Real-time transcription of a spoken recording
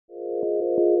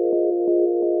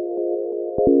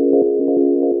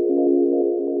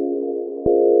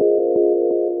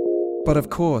But of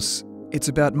course, it's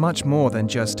about much more than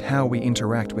just how we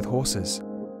interact with horses.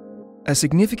 A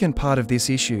significant part of this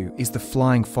issue is the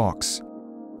flying fox.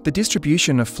 The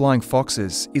distribution of flying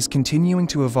foxes is continuing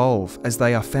to evolve as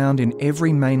they are found in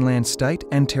every mainland state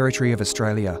and territory of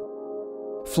Australia.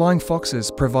 Flying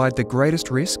foxes provide the greatest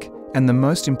risk and the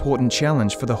most important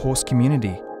challenge for the horse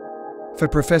community. For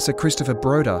Professor Christopher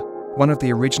Broder, one of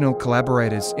the original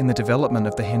collaborators in the development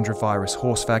of the Hendra virus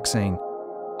horse vaccine,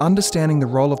 understanding the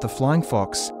role of the flying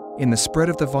fox in the spread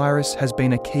of the virus has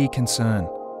been a key concern.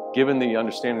 Given the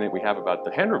understanding that we have about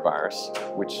the Hendra virus,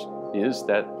 which is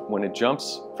that when it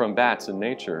jumps from bats in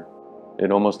nature,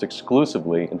 it almost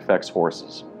exclusively infects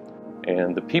horses.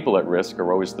 And the people at risk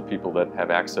are always the people that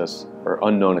have access or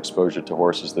unknown exposure to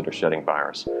horses that are shedding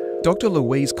virus. Dr.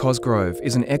 Louise Cosgrove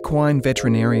is an equine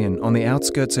veterinarian on the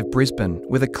outskirts of Brisbane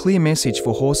with a clear message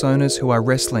for horse owners who are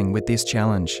wrestling with this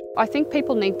challenge. I think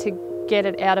people need to get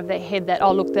it out of their head that,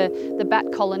 oh look, the bat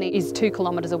colony is 2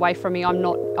 kilometres away from me, I'm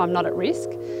not at risk.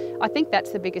 I think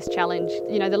that's the biggest challenge.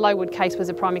 You know, the Lowood case was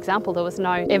a prime example. There was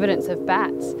no evidence of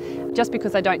bats. Just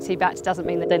because they don't see bats doesn't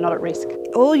mean that they're not at risk.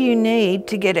 All you need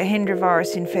to get a Hendra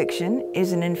virus infection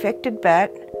is an infected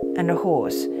bat and a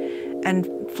horse. And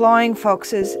flying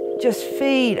foxes just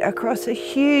feed across a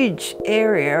huge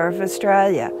area of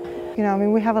Australia. You know, I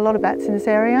mean, we have a lot of bats in this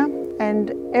area,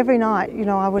 and every night, you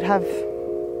know, I would have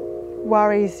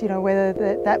worries, you know, whether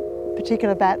that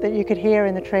particular bat that you could hear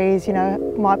in the trees, you know,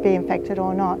 might be infected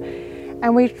or not.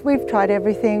 And we've tried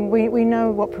everything. We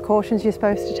know what precautions you're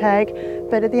supposed to take,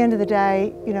 but at the end of the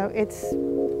day, you know,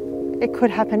 it could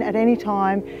happen at any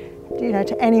time, you know,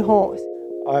 to any horse.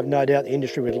 I have no doubt the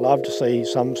industry would love to see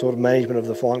some sort of management of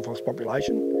the flying fox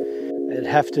population. It'd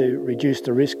have to reduce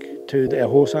the risk to our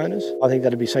horse owners. I think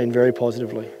that'd be seen very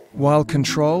positively. While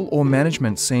control or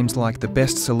management seems like the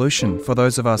best solution for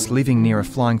those of us living near a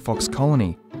flying fox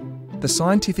colony, the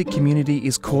scientific community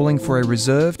is calling for a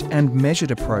reserved and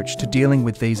measured approach to dealing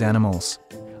with these animals.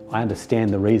 I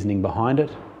understand the reasoning behind it,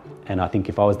 and I think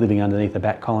if I was living underneath a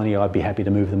bat colony, I'd be happy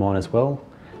to move them on as well.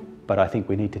 But I think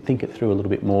we need to think it through a little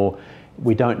bit more.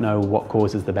 We don't know what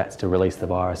causes the bats to release the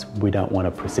virus. We don't want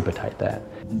to precipitate that.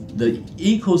 The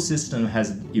ecosystem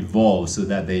has evolved so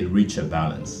that they reach a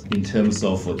balance in terms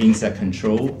of insect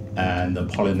control and the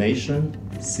pollination,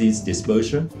 seeds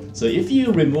dispersion. So if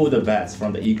you remove the bats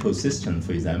from the ecosystem,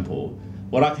 for example,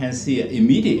 what I can see an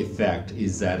immediate effect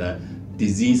is that a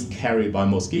disease carried by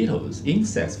mosquitoes,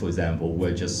 insects, for example,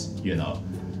 will just, you know,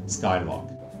 skyrocket.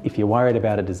 If you're worried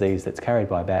about a disease that's carried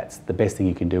by bats, the best thing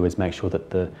you can do is make sure that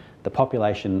the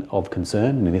population of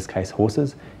concern, and in this case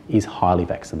horses, is highly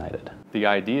vaccinated. The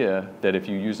idea that if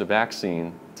you use a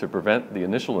vaccine to prevent the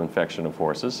initial infection of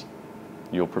horses,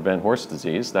 you'll prevent horse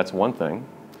disease, that's one thing.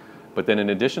 But then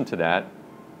in addition to that,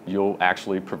 you'll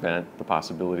actually prevent the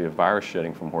possibility of virus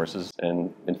shedding from horses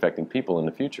and infecting people in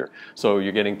the future. So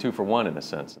you're getting 2 for 1 in a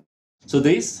sense. So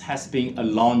this has been a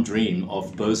long dream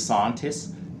of both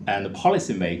scientists and the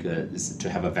policymakers to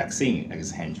have a vaccine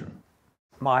against Hendra.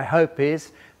 My hope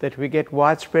is that we get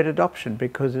widespread adoption,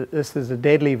 because this is a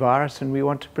deadly virus and we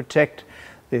want to protect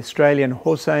the Australian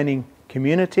horse owning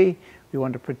community. We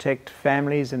want to protect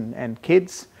families and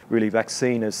kids. Really,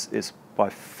 vaccine is by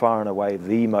far and away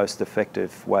the most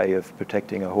effective way of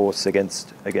protecting a horse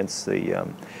against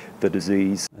the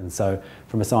disease. And so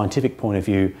from a scientific point of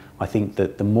view, I think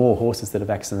that the more horses that are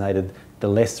vaccinated, the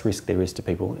less risk there is to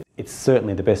people. It's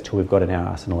certainly the best tool we've got in our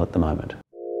arsenal at the moment.